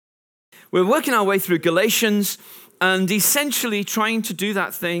We're working our way through Galatians and essentially trying to do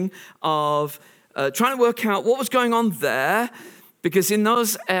that thing of trying to work out what was going on there, because in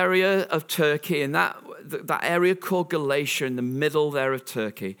those area of Turkey, in that area called Galatia, in the middle there of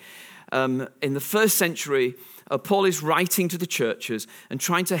Turkey, in the first century, Paul is writing to the churches and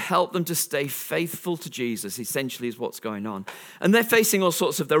trying to help them to stay faithful to Jesus, essentially is what's going on. And they're facing all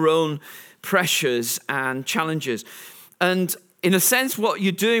sorts of their own pressures and challenges. And in a sense, what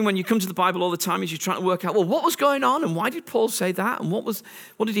you're doing when you come to the Bible all the time is you're trying to work out, well, what was going on and why did Paul say that? And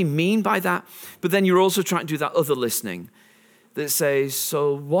what did he mean by that? But then you're also trying to do that other listening that says,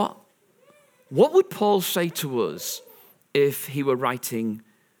 so what would Paul say to us if he were writing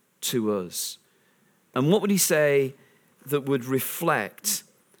to us? And what would he say that would reflect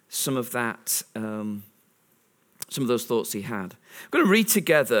some of that, some of those thoughts he had? I'm going to read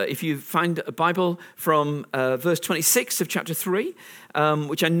together, if you find a Bible, from verse 26 of chapter 3,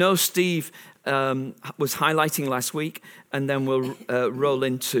 which I know Steve was highlighting last week, and then we'll roll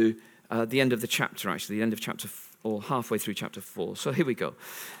into the end of the chapter, actually, the end of chapter 4, or halfway through chapter 4. So here we go.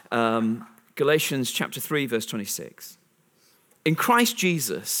 Galatians chapter 3, verse 26. In Christ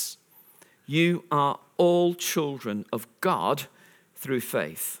Jesus, you are all children of God through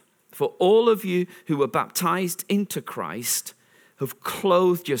faith. For all of you who were baptized into Christ have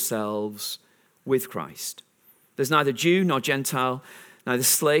clothed yourselves with Christ. There's neither Jew nor Gentile, neither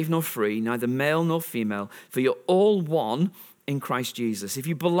slave nor free, neither male nor female, for you're all one in Christ Jesus. If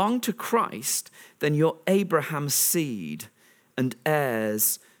you belong to Christ, then you're Abraham's seed and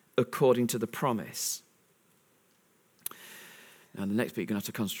heirs according to the promise. Now, the next bit you're going to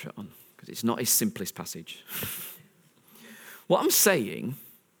have to concentrate on, because it's not his simplest passage. What I'm saying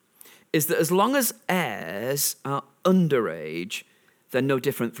is that as long as heirs are underage, they're no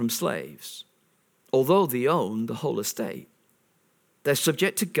different from slaves, although they own the whole estate. They're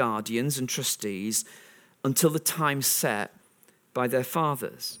subject to guardians and trustees until the time set by their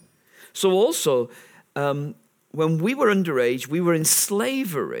fathers. So also, when we were underage, we were in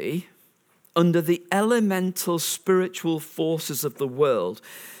slavery under the elemental spiritual forces of the world.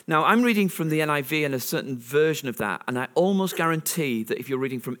 Now, I'm reading from the NIV and a certain version of that, and I almost guarantee that if you're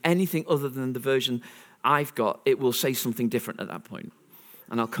reading from anything other than the version I've got, it will say something different at that point.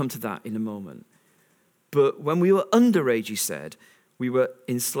 And I'll come to that in a moment. But when we were underage, he said, we were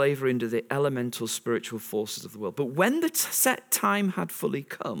in slavery under the elemental spiritual forces of the world. But when the set time had fully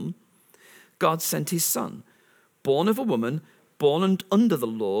come, God sent his son, born of a woman, born under the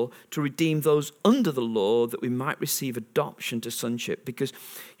law, to redeem those under the law, that we might receive adoption to sonship. Because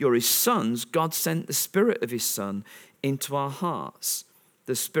you're his sons, God sent the Spirit of his Son into our hearts,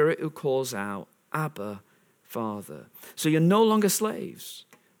 the Spirit who calls out, Abba, Father. So you're no longer slaves,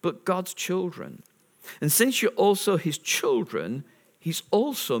 but God's children. And since you're also his children, he's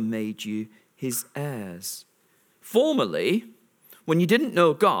also made you his heirs. Formerly, when you didn't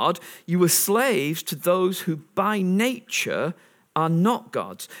know God, you were slaves to those who by nature are not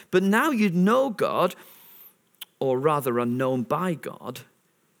God's. But now you know God, or rather are known by God.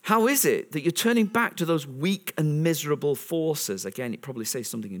 How is it that you're turning back to those weak and miserable forces? Again, it probably says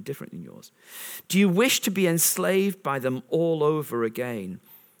something different in yours. Do you wish to be enslaved by them all over again?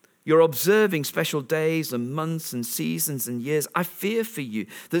 You're observing special days and months and seasons and years. I fear for you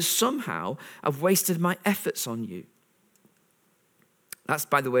that somehow I've wasted my efforts on you. That's,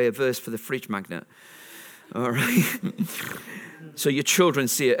 by the way, a verse for the fridge magnet. All right. So your children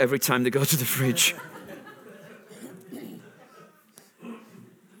see it every time they go to the fridge.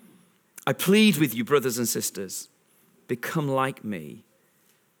 I plead with you, brothers and sisters, become like me,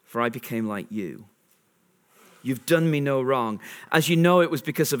 for I became like you. You've done me no wrong. As you know, it was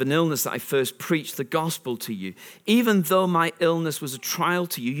because of an illness that I first preached the gospel to you. Even though my illness was a trial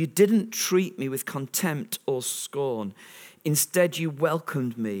to you, you didn't treat me with contempt or scorn. Instead, you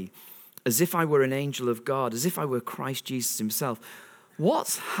welcomed me as if I were an angel of God, as if I were Christ Jesus himself.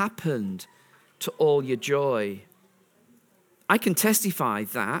 What's happened to all your joy? I can testify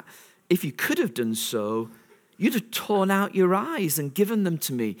that if you could have done so, you'd have torn out your eyes and given them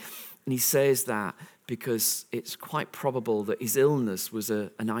to me. And he says that because it's quite probable that his illness was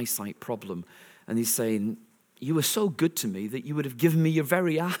an eyesight problem. And he's saying, you were so good to me that you would have given me your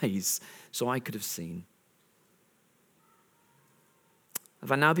very eyes so I could have seen.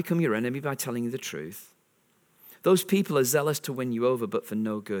 Have I now become your enemy by telling you the truth? Those people are zealous to win you over, but for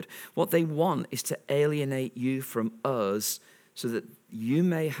no good. What they want is to alienate you from us so that you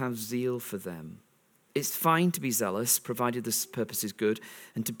may have zeal for them. It's fine to be zealous, provided this purpose is good,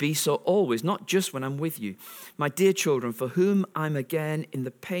 and to be so always, not just when I'm with you. My dear children, for whom I'm again in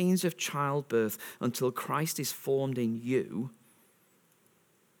the pains of childbirth until Christ is formed in you.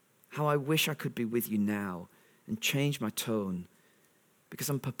 How I wish I could be with you now and change my tone because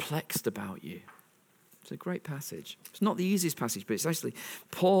I'm perplexed about you. It's a great passage. It's not the easiest passage, but it's actually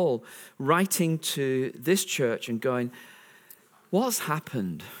Paul writing to this church and going, what's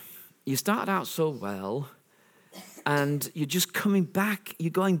happened? You started out so well, and you're just coming back, you're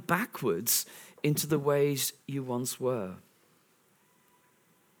going backwards into the ways you once were.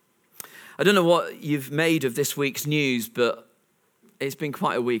 I don't know what you've made of this week's news, but it's been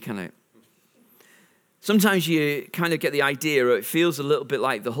quite a week, hasn't it? Sometimes you kind of get the idea, or it feels a little bit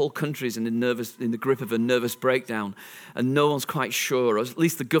like the whole country's in the grip of a nervous breakdown, and no one's quite sure, or at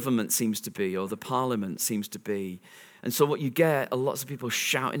least the government seems to be, or the parliament seems to be. And so what you get are lots of people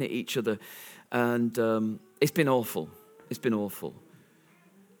shouting at each other, and it's been awful. It's been awful.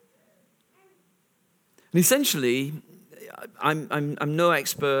 And essentially, I'm no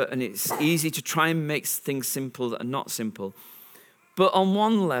expert, and it's easy to try and make things simple that are not simple. But on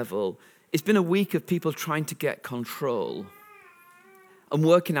one level, it's been a week of people trying to get control and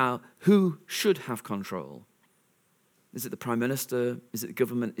working out who should have control. Is it the Prime Minister? Is it the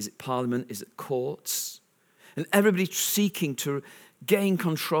government? Is it Parliament? Is it courts? And everybody seeking to gain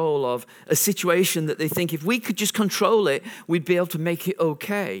control of a situation that they think if we could just control it, we'd be able to make it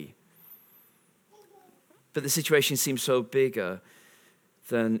okay. But the situation seems so bigger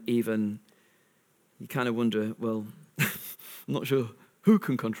than even, you kind of wonder, well, I'm not sure who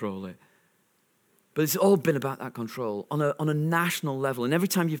can control it. But it's all been about that control on a national level. And every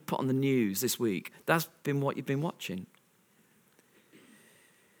time you've put on the news this week, that's been what you've been watching.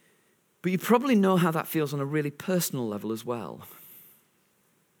 But you probably know how that feels on a really personal level as well.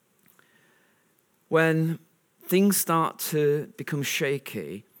 When things start to become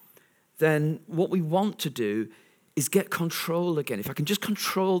shaky, then what we want to do is get control again. If I can just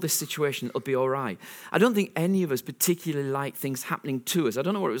control this situation, it'll be all right. I don't think any of us particularly like things happening to us. I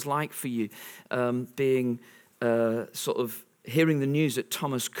don't know what it was like for you being sort of hearing the news that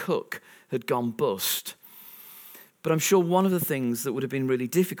Thomas Cook had gone bust. But I'm sure one of the things that would have been really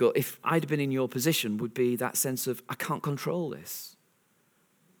difficult if I'd been in your position would be that sense of, I can't control this.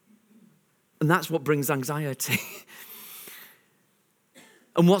 And that's what brings anxiety.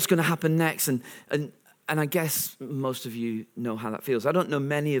 And what's going to happen next? And I guess most of you know how that feels. I don't know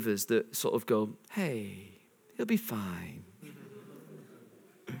many of us that sort of go, hey, it'll be fine.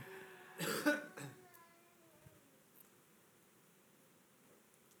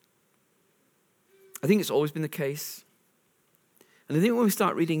 I think it's always been the case. And I think when we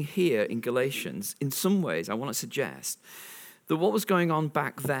start reading here in Galatians, in some ways, I want to suggest that what was going on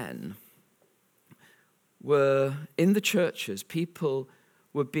back then were in the churches, people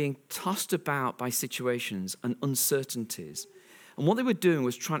were being tossed about by situations and uncertainties. And what they were doing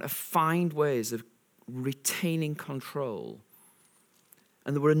was trying to find ways of retaining control.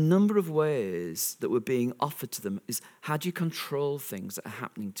 And there were a number of ways that were being offered to them is, how do you control things that are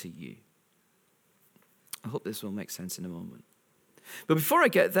happening to you? I hope this will make sense in a moment. But before I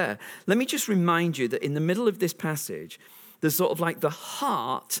get there, let me just remind you that in the middle of this passage, there's sort of like the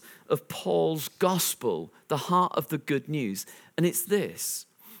heart of Paul's gospel, the heart of the good news. And it's this,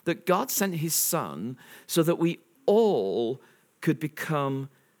 that God sent his son so that we all could become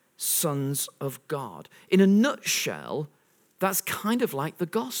sons of God. In a nutshell, that's kind of like the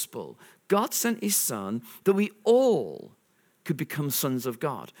gospel. God sent his son that we all could become sons of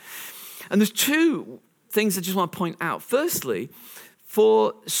God. And there's two things I just want to point out. Firstly,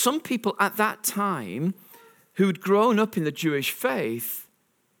 for some people at that time who'd grown up in the Jewish faith,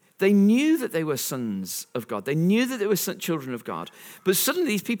 they knew that they were sons of God. They knew that they were children of God. But suddenly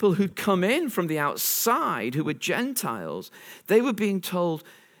these people who'd come in from the outside, who were Gentiles, they were being told,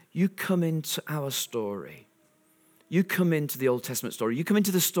 you come into our story. You come into the Old Testament story. You come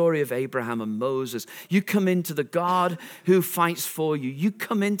into the story of Abraham and Moses. You come into the God who fights for you. You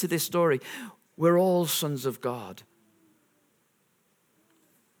come into this story. We're all sons of God.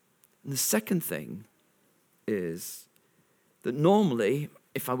 And the second thing is that normally,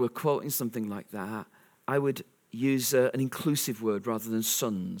 if I were quoting something like that, I would use an inclusive word rather than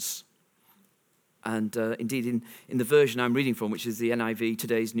sons. And indeed, in the version I'm reading from, which is the NIV,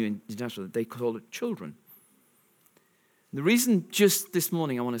 today's New International, they call it children. The reason just this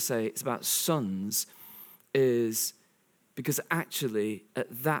morning I want to say it's about sons is because actually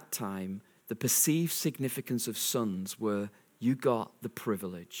at that time, the perceived significance of sons were you got the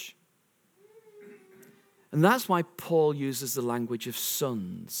privilege. And that's why Paul uses the language of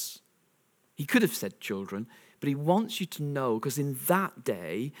sons. He could have said children, but he wants you to know, because in that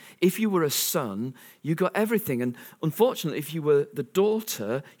day, if you were a son, you got everything. And unfortunately, if you were the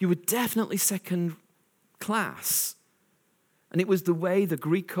daughter, you were definitely second class. And it was the way the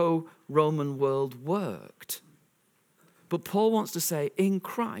Greco-Roman world worked. But Paul wants to say, in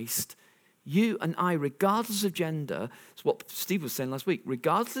Christ, you and I, regardless of gender, it's what Steve was saying last week,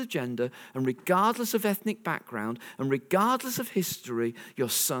 regardless of gender and regardless of ethnic background and regardless of history, you're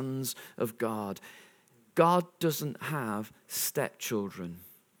sons of God. God doesn't have stepchildren.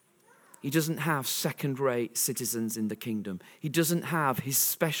 He doesn't have second-rate citizens in the kingdom. He doesn't have his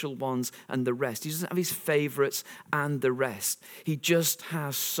special ones and the rest. He doesn't have his favorites and the rest. He just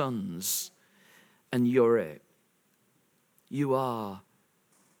has sons, and you're it. You are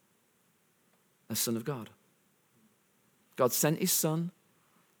a son of God. God sent his son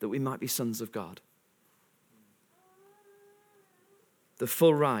that we might be sons of God. The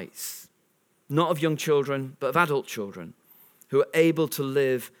full rights, not of young children, but of adult children, who are able to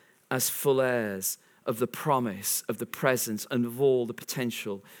live as full heirs of the promise, of the presence, and of all the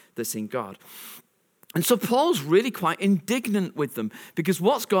potential that's in God. And so Paul's really quite indignant with them because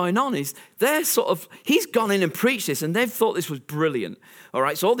what's going on is he's gone in and preached this and they've thought this was brilliant. All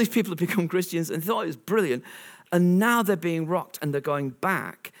right, so all these people have become Christians and thought it was brilliant. And now they're being rocked and they're going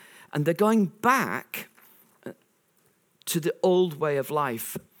back. And they're going back to the old way of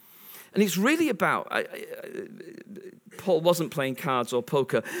life. And it's really about, Paul wasn't playing cards or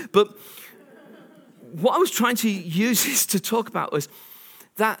poker, but what I was trying to use this to talk about was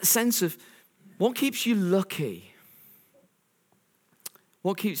that sense of what keeps you lucky?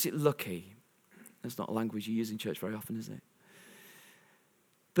 What keeps it lucky? That's not a language you use in church very often, is it?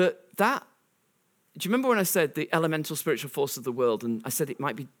 But do you remember when I said the elemental spiritual force of the world? And I said it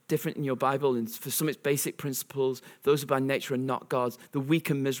might be different in your Bible, and for some it's basic principles. Those who by nature are not gods. The weak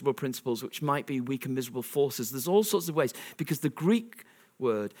and miserable principles, which might be weak and miserable forces. There's all sorts of ways, because the Greek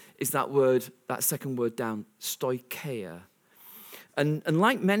word is that second word down, stoicheia. And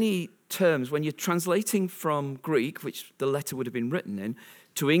like many terms, when you're translating from Greek, which the letter would have been written in,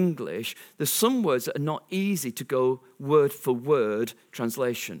 to English, there's some words that are not easy to go word for word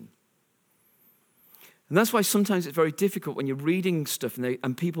translation. And that's why sometimes it's very difficult when you're reading stuff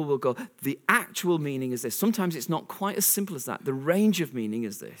and people will go, the actual meaning is this. Sometimes it's not quite as simple as that. The range of meaning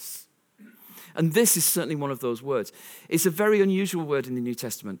is this. And this is certainly one of those words. It's a very unusual word in the New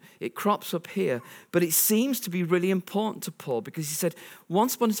Testament. It crops up here, but it seems to be really important to Paul because he said,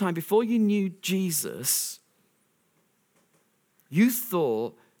 once upon a time, before you knew Jesus, you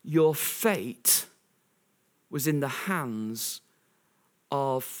thought your fate was in the hands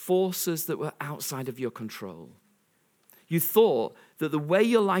of forces that were outside of your control. You thought that the way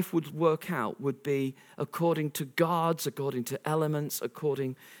your life would work out would be according to gods, according to elements,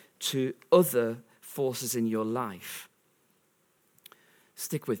 according to other forces in your life.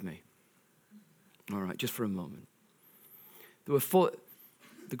 Stick with me. All right, just for a moment.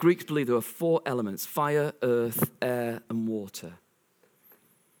 The Greeks believed there were 4 elements: fire, earth, air, and water.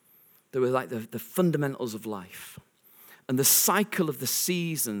 They were like the fundamentals of life. And the cycle of the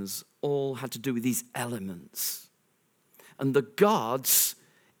seasons all had to do with these elements. And the gods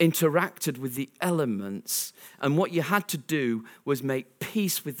interacted with the elements. And what you had to do was make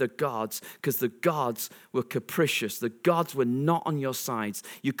peace with the gods, because the gods were capricious. The gods were not on your sides.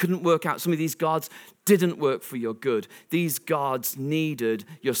 You couldn't work out. Some of these gods didn't work for your good. These gods needed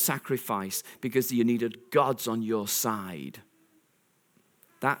your sacrifice because you needed gods on your side.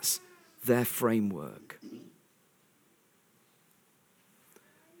 That's their framework.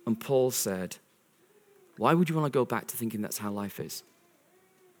 And Paul said, why would you want to go back to thinking that's how life is?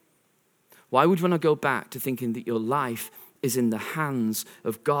 Why would you want to go back to thinking that your life is in the hands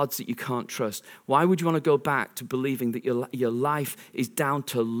of gods that you can't trust? Why would you want to go back to believing that your life is down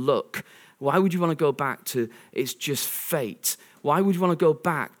to luck? Why would you want to go back to it's just fate? Why would you want to go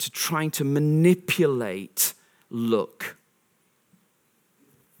back to trying to manipulate luck?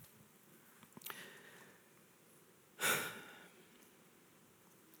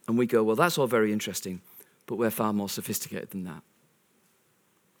 And we go, well, that's all very interesting, but we're far more sophisticated than that.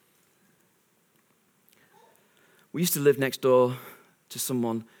 We used to live next door to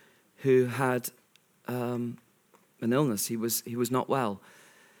someone who had an illness. He was not well.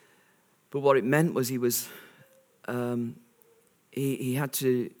 But what it meant was he had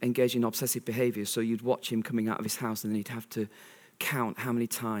to engage in obsessive behavior. So you'd watch him coming out of his house and then he'd have to count how many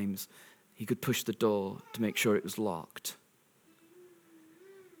times he could push the door to make sure it was locked.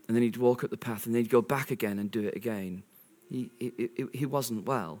 And then he'd walk up the path and then he'd go back again and do it again. He wasn't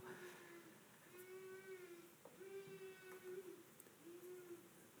well.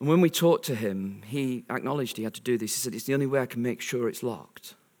 And when we talked to him, he acknowledged he had to do this. He said, it's the only way I can make sure it's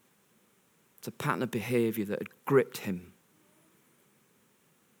locked. It's a pattern of behavior that had gripped him.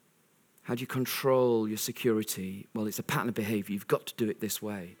 How do you control your security? Well, it's a pattern of behavior. You've got to do it this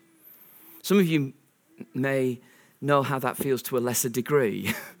way. Some of you may know how that feels to a lesser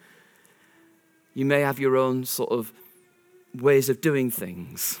degree. You may have your own sort of ways of doing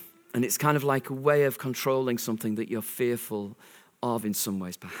things. And it's kind of like a way of controlling something that you're fearful of in some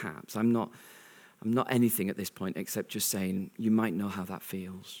ways, perhaps. I'm not anything at this point except just saying you might know how that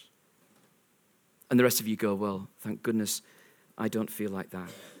feels. And the rest of you go, well, thank goodness I don't feel like that.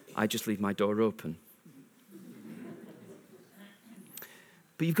 I just leave my door open.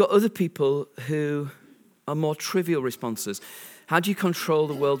 But you've got other people who are more trivial responses. How do you control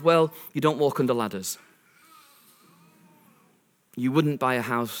the world? Well, you don't walk under ladders. You wouldn't buy a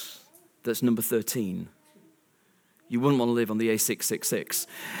house that's number 13. You wouldn't want to live on the A666.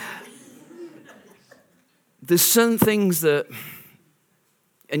 There's certain things that,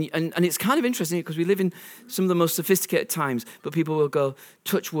 and it's kind of interesting because we live in some of the most sophisticated times, but people will go,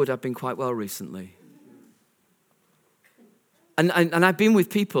 touch wood, I've been quite well recently. And I've been with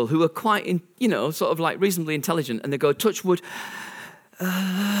people who are quite, sort of like reasonably intelligent, and they go, touch wood.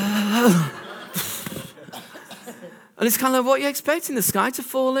 And it's kind of like, what you're expecting, the sky to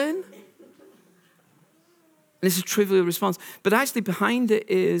fall in? And it's a trivial response. But actually behind it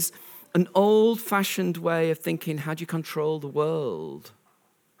is an old-fashioned way of thinking, how do you control the world?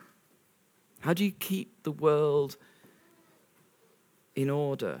 How do you keep the world in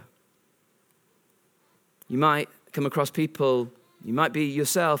order? You might come across people, you might be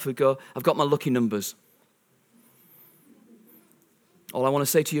yourself, who go, I've got my lucky numbers. All I want to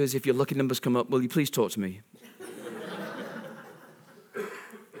say to you is if your lucky numbers come up, will you please talk to me?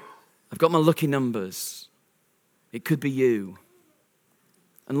 I've got my lucky numbers. It could be you.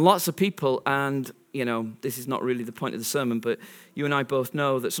 And lots of people, and, this is not really the point of the sermon, but you and I both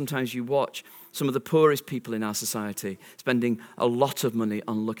know that sometimes you watch some of the poorest people in our society spending a lot of money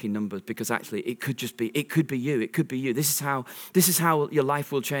on lucky numbers because actually it could be you. This is how your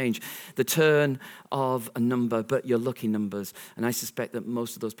life will change. The turn of a number, but your lucky numbers. And I suspect that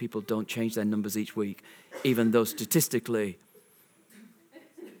most of those people don't change their numbers each week, even though statistically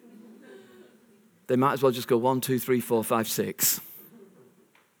they might as well just go 1, 2, 3, 4, 5, 6.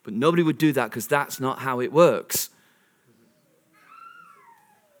 But nobody would do that because that's not how it works.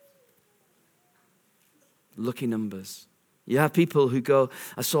 Lucky numbers. You have people who go,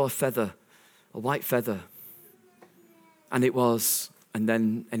 I saw a white feather. And it was, and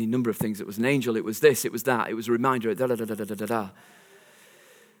then any number of things. It was an angel, it was this, it was that, it was a reminder, da-da-da-da-da-da-da.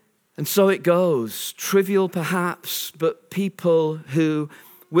 And so it goes. Trivial perhaps, but people who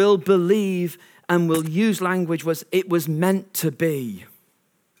will believe and will use language it was meant to be.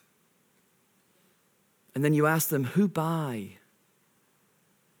 And then you ask them, who by?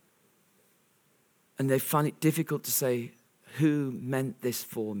 And they find it difficult to say, who meant this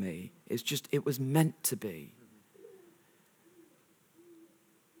for me? It was meant to be.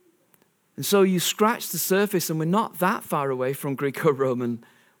 And so you scratch the surface, and we're not that far away from Greco-Roman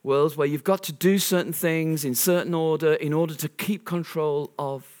worlds where you've got to do certain things in certain order in order to keep control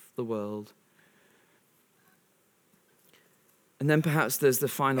of the world. And then perhaps there's the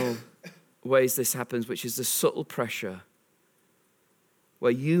final ways this happens, which is the subtle pressure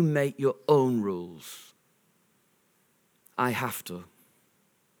where you make your own rules. I have to.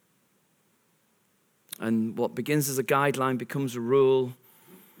 And what begins as a guideline becomes a rule.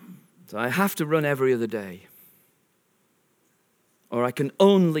 So I have to run every other day. Or I can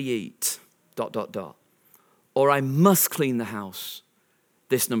only eat ... Or I must clean the house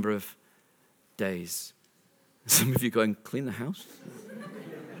this number of days. Some of you going, clean the house?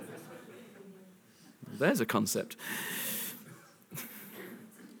 There's a concept.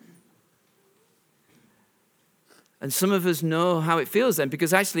 And some of us know how it feels then,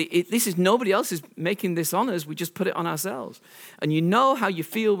 because actually nobody else is making this on us. We just put it on ourselves. And you know how you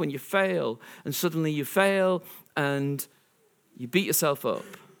feel when you fail, and suddenly you fail and you beat yourself up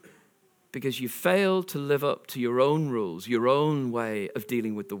because you failed to live up to your own rules, your own way of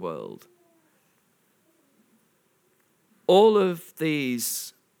dealing with the world. All of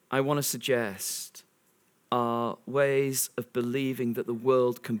these, I want to suggest, are ways of believing that the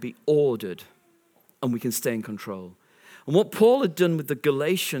world can be ordered and we can stay in control. And what Paul had done with the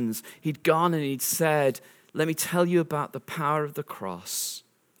Galatians, he'd gone and he'd said, let me tell you about the power of the cross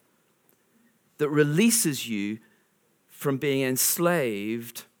that releases you from being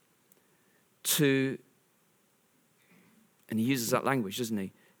enslaved to, and he uses that language, doesn't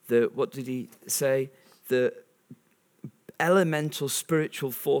he? What did he say? The elemental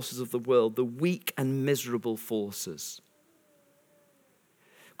spiritual forces of the world, the weak and miserable forces.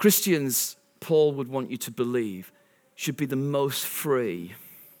 Christians, Paul would want you to believe, should be the most free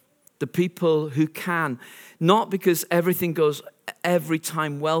the people who can, not because everything goes every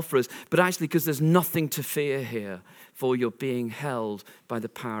time well for us, but actually because there's nothing to fear here, for you're being held by the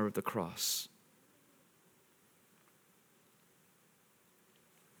power of the cross.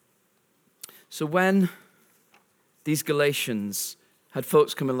 So when these Galatians had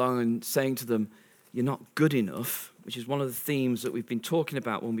folks come along and saying to them, you're not good enough, which is one of the themes that we've been talking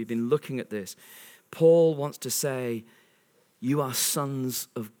about when we've been looking at this, Paul wants to say, you are sons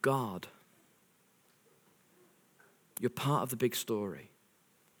of God. You're part of the big story.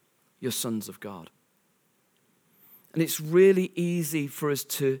 You're sons of God. And it's really easy for us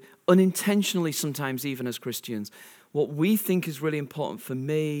to, unintentionally sometimes even as Christians, what we think is really important for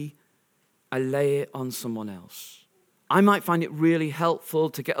me, I lay it on someone else. I might find it really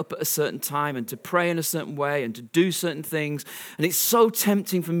helpful to get up at a certain time and to pray in a certain way and to do certain things. And it's so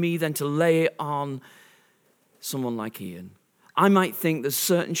tempting for me then to lay it on someone like Ian. I might think there's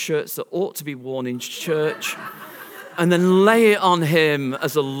certain shirts that ought to be worn in church and then lay it on him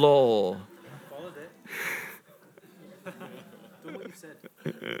as a law. I followed it. Do what you said.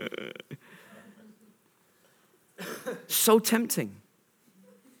 So tempting.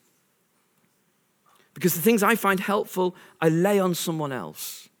 Because the things I find helpful, I lay on someone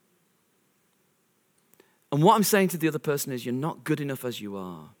else. And what I'm saying to the other person is, you're not good enough as you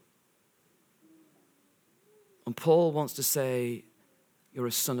are. And Paul wants to say, you're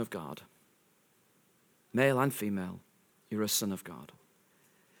a son of God. Male and female, you're a son of God.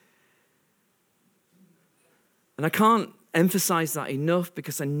 And I can't emphasize that enough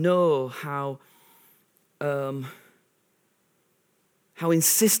because I know how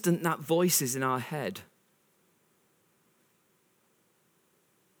insistent that voice is in our head.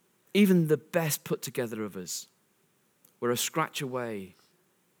 Even the best put together of us, we're a scratch away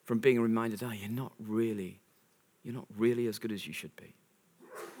from being reminded, you're not really as good as you should be.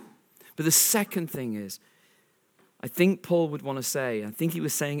 But the second thing is, I think Paul would want to say, I think he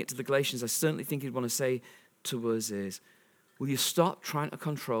was saying it to the Galatians, I certainly think he'd want to say to us is, will you stop trying to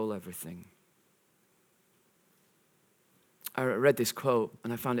control everything? I read this quote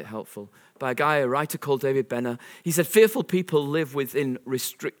and I found it helpful by a writer called David Benner. He said, fearful people live within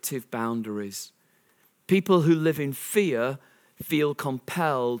restrictive boundaries. People who live in fear feel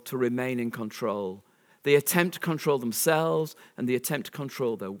compelled to remain in control. They attempt to control themselves and they attempt to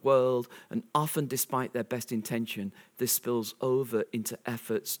control their world, and often despite their best intention, this spills over into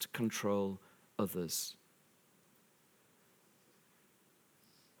efforts to control others.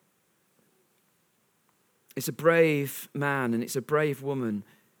 It's a brave man and it's a brave woman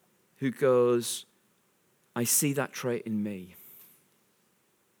who goes, I see that trait in me.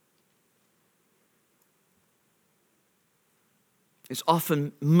 It's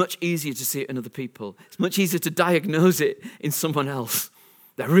often much easier to see it in other people. It's much easier to diagnose it in someone else.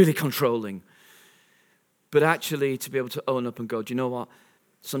 They're really controlling. But actually to be able to own up and go, do you know what?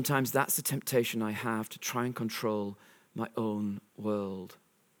 Sometimes that's the temptation I have, to try and control my own world.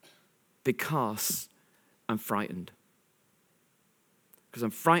 Because I'm frightened. Because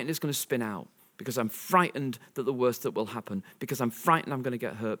I'm frightened it's going to spin out. Because I'm frightened that the worst that will happen. Because I'm frightened I'm going to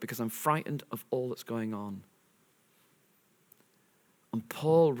get hurt. Because I'm frightened of all that's going on. And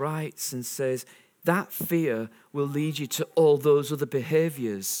Paul writes and says, that fear will lead you to all those other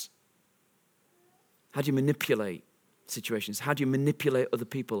behaviors. How do you manipulate situations? How do you manipulate other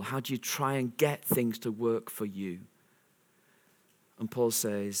people? How do you try and get things to work for you? And Paul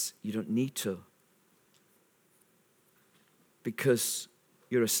says, you don't need to. Because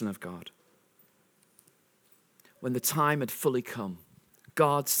you're a son of God. When the time had fully come,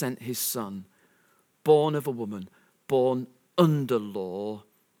 God sent his son, born of a woman, born under law,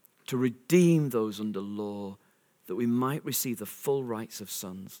 to redeem those under law, that we might receive the full rights of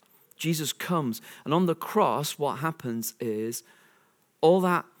sons. Jesus comes, and on the cross, what happens is all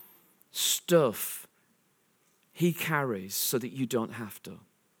that stuff he carries so that you don't have to.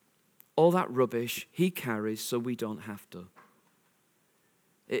 All that rubbish he carries so we don't have to.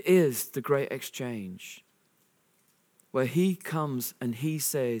 It is the great exchange where he comes and he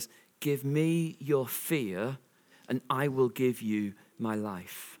says, give me your fear and I will give you my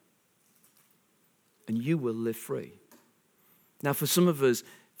life. And you will live free. Now, for some of us,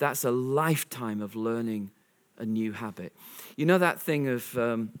 that's a lifetime of learning a new habit. You know that thing of,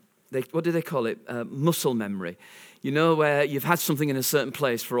 what do they call it? Muscle memory. You know, where you've had something in a certain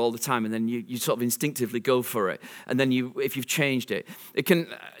place for all the time and then you sort of instinctively go for it. And then if you've changed it, it can...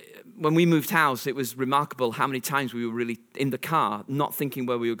 When we moved house, it was remarkable how many times we were really in the car, not thinking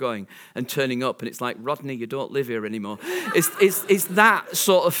where we were going, and turning up, and it's like, Rodney, you don't live here anymore. It's that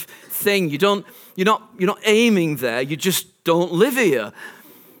sort of thing. You're not aiming there. You just don't live here.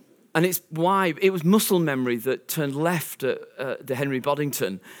 And it's why it was muscle memory that turned left at the Henry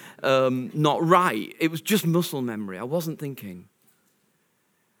Boddington, not right. It was just muscle memory. I wasn't thinking.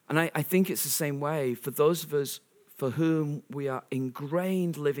 And I think it's the same way for those of us for whom we are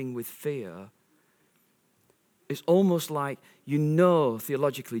ingrained living with fear. It's almost like,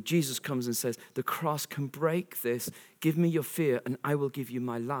 theologically, Jesus comes and says, the cross can break this. Give me your fear and I will give you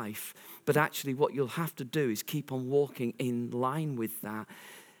my life. But actually what you'll have to do is keep on walking in line with that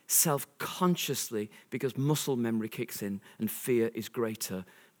self-consciously, because muscle memory kicks in and fear is greater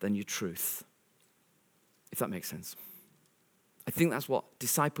than your truth. If that makes sense. I think that's what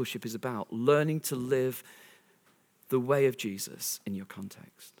discipleship is about, learning to live the way of Jesus in your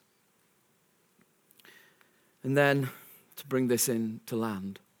context. And then, to bring this in to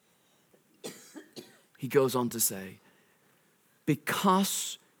land, he goes on to say,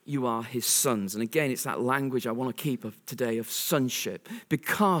 because you are his sons. And again, it's that language I want to keep of today of sonship.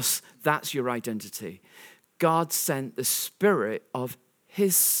 Because that's your identity. God sent the Spirit of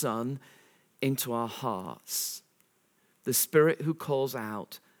his Son into our hearts. The Spirit who calls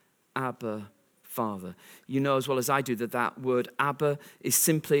out, Abba, Father. You know as well as I do that word Abba is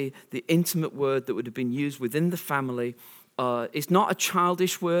simply the intimate word that would have been used within the family. It's not a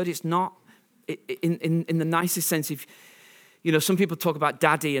childish word. It's not, in the nicest sense, if some people talk about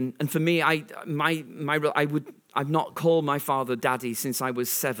daddy, and for me, I've not called my father daddy since I was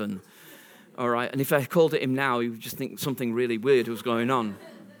 7. All right, and if I called it him now, you would just think something really weird was going on.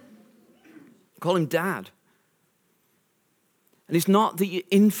 Call him dad. And it's not that you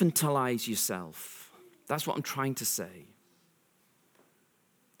infantilize yourself. That's what I'm trying to say.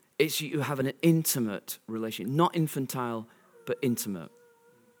 It's you have an intimate relationship, not infantile, but intimate.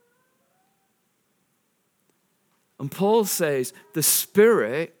 And Paul says the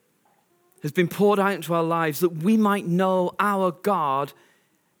Spirit has been poured out into our lives that we might know our God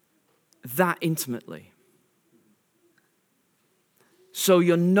that intimately. So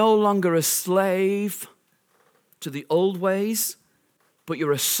you're no longer a slave to the old ways, but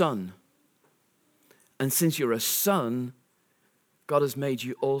you're a son. And since you're a son, God has made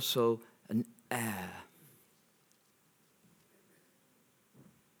you also an heir.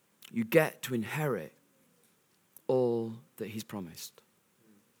 You get to inherit all that he's promised.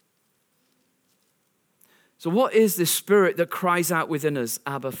 So what is this Spirit that cries out within us,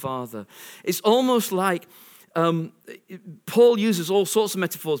 Abba, Father? It's almost like Paul uses all sorts of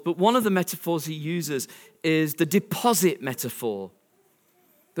metaphors, but one of the metaphors he uses is the deposit metaphor.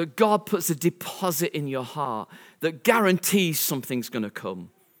 That God puts a deposit in your heart that guarantees something's going to come.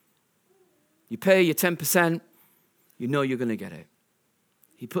 You pay your 10%, you know you're going to get it.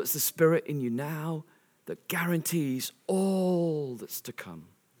 He puts the Spirit in you now that guarantees all that's to come.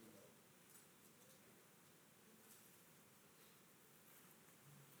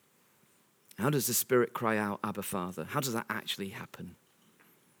 How does the Spirit cry out, Abba, Father? How does that actually happen?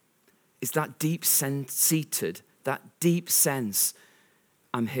 It's that deep seated, that deep sense,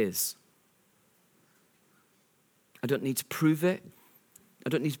 I'm his. I don't need to prove it. I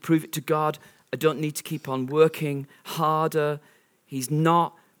don't need to prove it to God. I don't need to keep on working harder. He's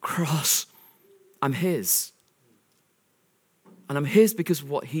not cross. I'm his. And I'm his because of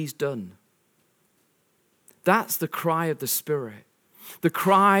what he's done. That's the cry of the Spirit. The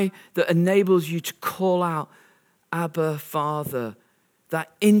cry that enables you to call out, Abba, Father.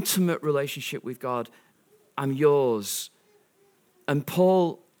 That intimate relationship with God. I'm yours. And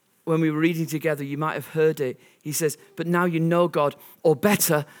Paul, when we were reading together, you might have heard it. He says, but now you know God, or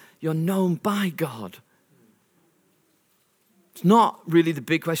better, you're known by God. It's not really the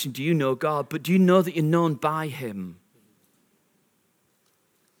big question, do you know God? But do you know that you're known by him?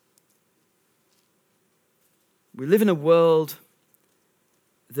 We live in a world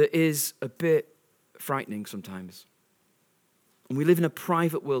that is a bit frightening sometimes. And we live in a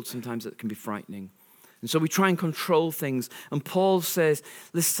private world sometimes that can be frightening. And so we try and control things. And Paul says,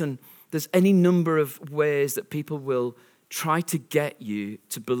 listen, there's any number of ways that people will try to get you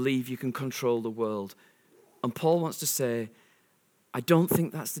to believe you can control the world. And Paul wants to say, I don't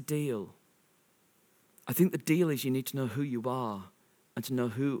think that's the deal. I think the deal is you need to know who you are and to know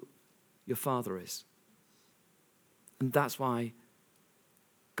who your Father is. And that's why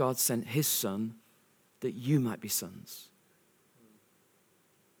God sent his Son that you might be sons.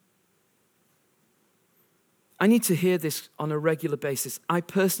 I need to hear this on a regular basis. I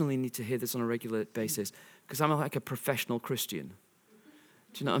personally need to hear this on a regular basis because I'm like a professional Christian.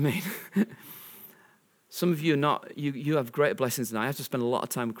 Do you know what I mean? Some of you are not, you have greater blessings than I have to spend a lot of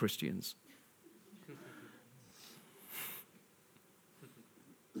time with Christians.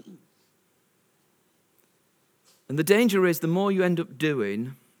 And the danger is the more you end up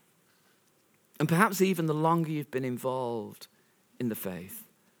doing, And perhaps even the longer you've been involved in the faith,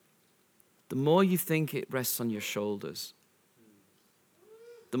 the more you think it rests on your shoulders,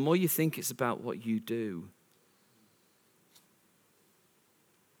 the more you think it's about what you do.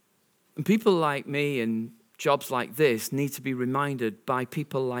 And people like me in jobs like this need to be reminded by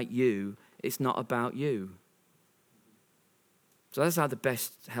people like you, it's not about you. So that's how the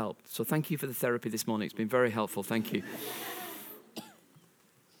best helped. So thank you for the therapy this morning. It's been very helpful. Thank you.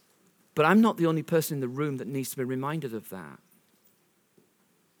 But I'm not the only person in the room that needs to be reminded of that.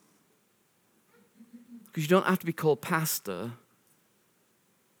 Because you don't have to be called pastor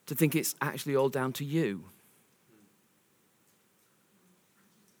to think it's actually all down to you.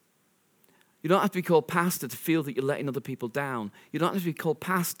 You don't have to be called pastor to feel that you're letting other people down. You don't have to be called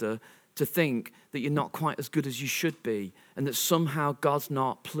pastor to think that you're not quite as good as you should be and that somehow God's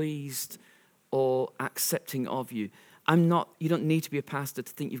not pleased or accepting of you. You don't need to be a pastor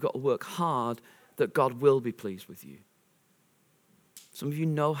to think you've got to work hard that God will be pleased with you. Some of you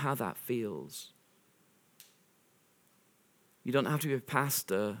know how that feels. You don't have to be a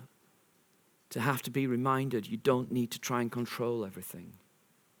pastor to have to be reminded you don't need to try and control everything.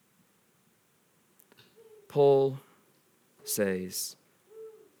 Paul says,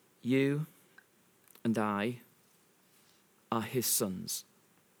 you and I are his sons.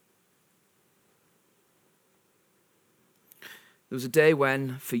 There was a day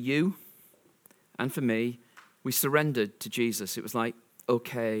when, for you and for me, we surrendered to Jesus. It was like,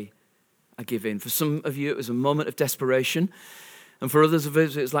 okay, I give in. For some of you, it was a moment of desperation. And for others of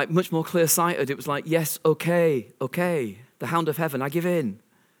us, it was like much more clear-sighted. It was like, yes, okay, the hound of heaven, I give in.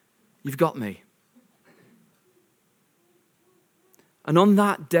 You've got me. And on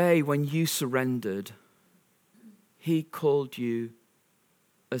that day when you surrendered, he called you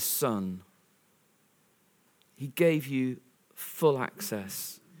a son. He gave you full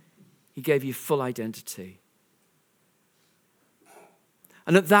access. He gave you full identity.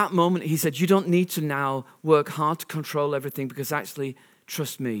 And at that moment, he said, you don't need to now work hard to control everything because actually,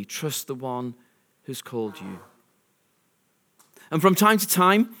 trust me, trust the one who's called you. And from time to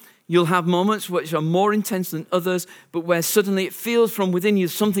time, you'll have moments which are more intense than others, but where suddenly it feels from within you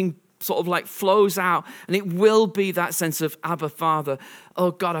something sort of like flows out, and it will be that sense of Abba, Father. Oh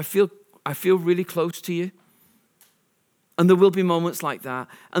God, I feel really close to you. And there will be moments like that.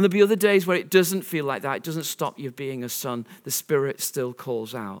 And there'll be other days where it doesn't feel like that. It doesn't stop you being a son. The Spirit still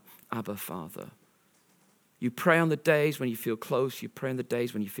calls out, Abba, Father. You pray on the days when you feel close. You pray on the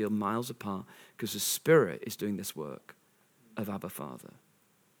days when you feel miles apart, because the Spirit is doing this work of Abba, Father.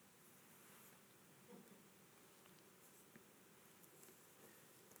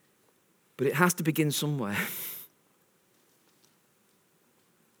 But it has to begin somewhere.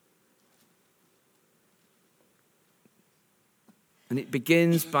 And it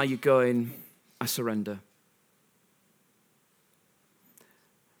begins by you going, I surrender.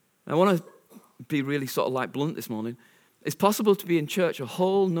 I want to be really sort of like blunt this morning. It's possible to be in church a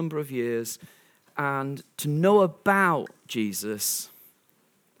whole number of years and to know about Jesus,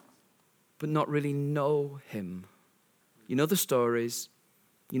 but not really know him. You know the stories.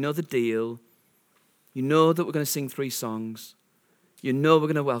 You know the deal. You know that we're going to sing 3 songs. You know we're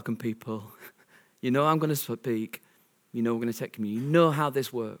going to welcome people. You know I'm going to speak. You know we're going to take communion. You know how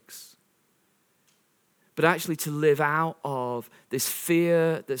this works. But actually to live out of this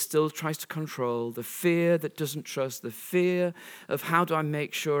fear that still tries to control, the fear that doesn't trust, the fear of how do I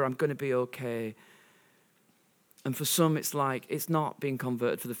make sure I'm going to be okay. And for some it's like, it's not being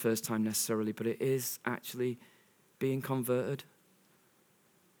converted for the first time necessarily, but it is actually being converted.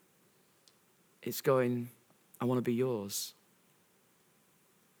 It's going, I want to be yours.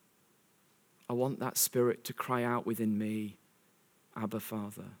 I want that Spirit to cry out within me, Abba,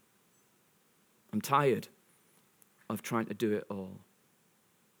 Father. I'm tired of trying to do it all.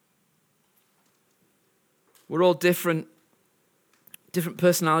 We're all different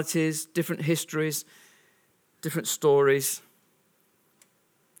personalities, different histories, different stories,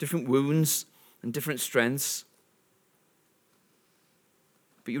 different wounds and different strengths.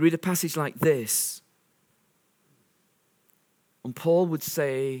 But you read a passage like this, and Paul would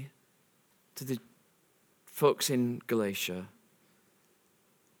say to the folks in Galatia,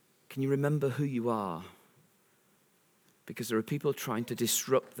 can you remember who you are? Because there are people trying to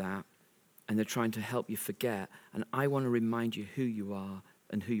disrupt that, and they're trying to help you forget. And I want to remind you who you are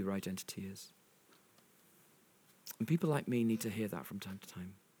and who your identity is. And people like me need to hear that from time to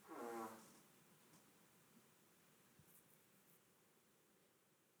time.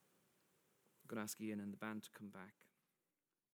 I'm going to ask Ian and the band to come back.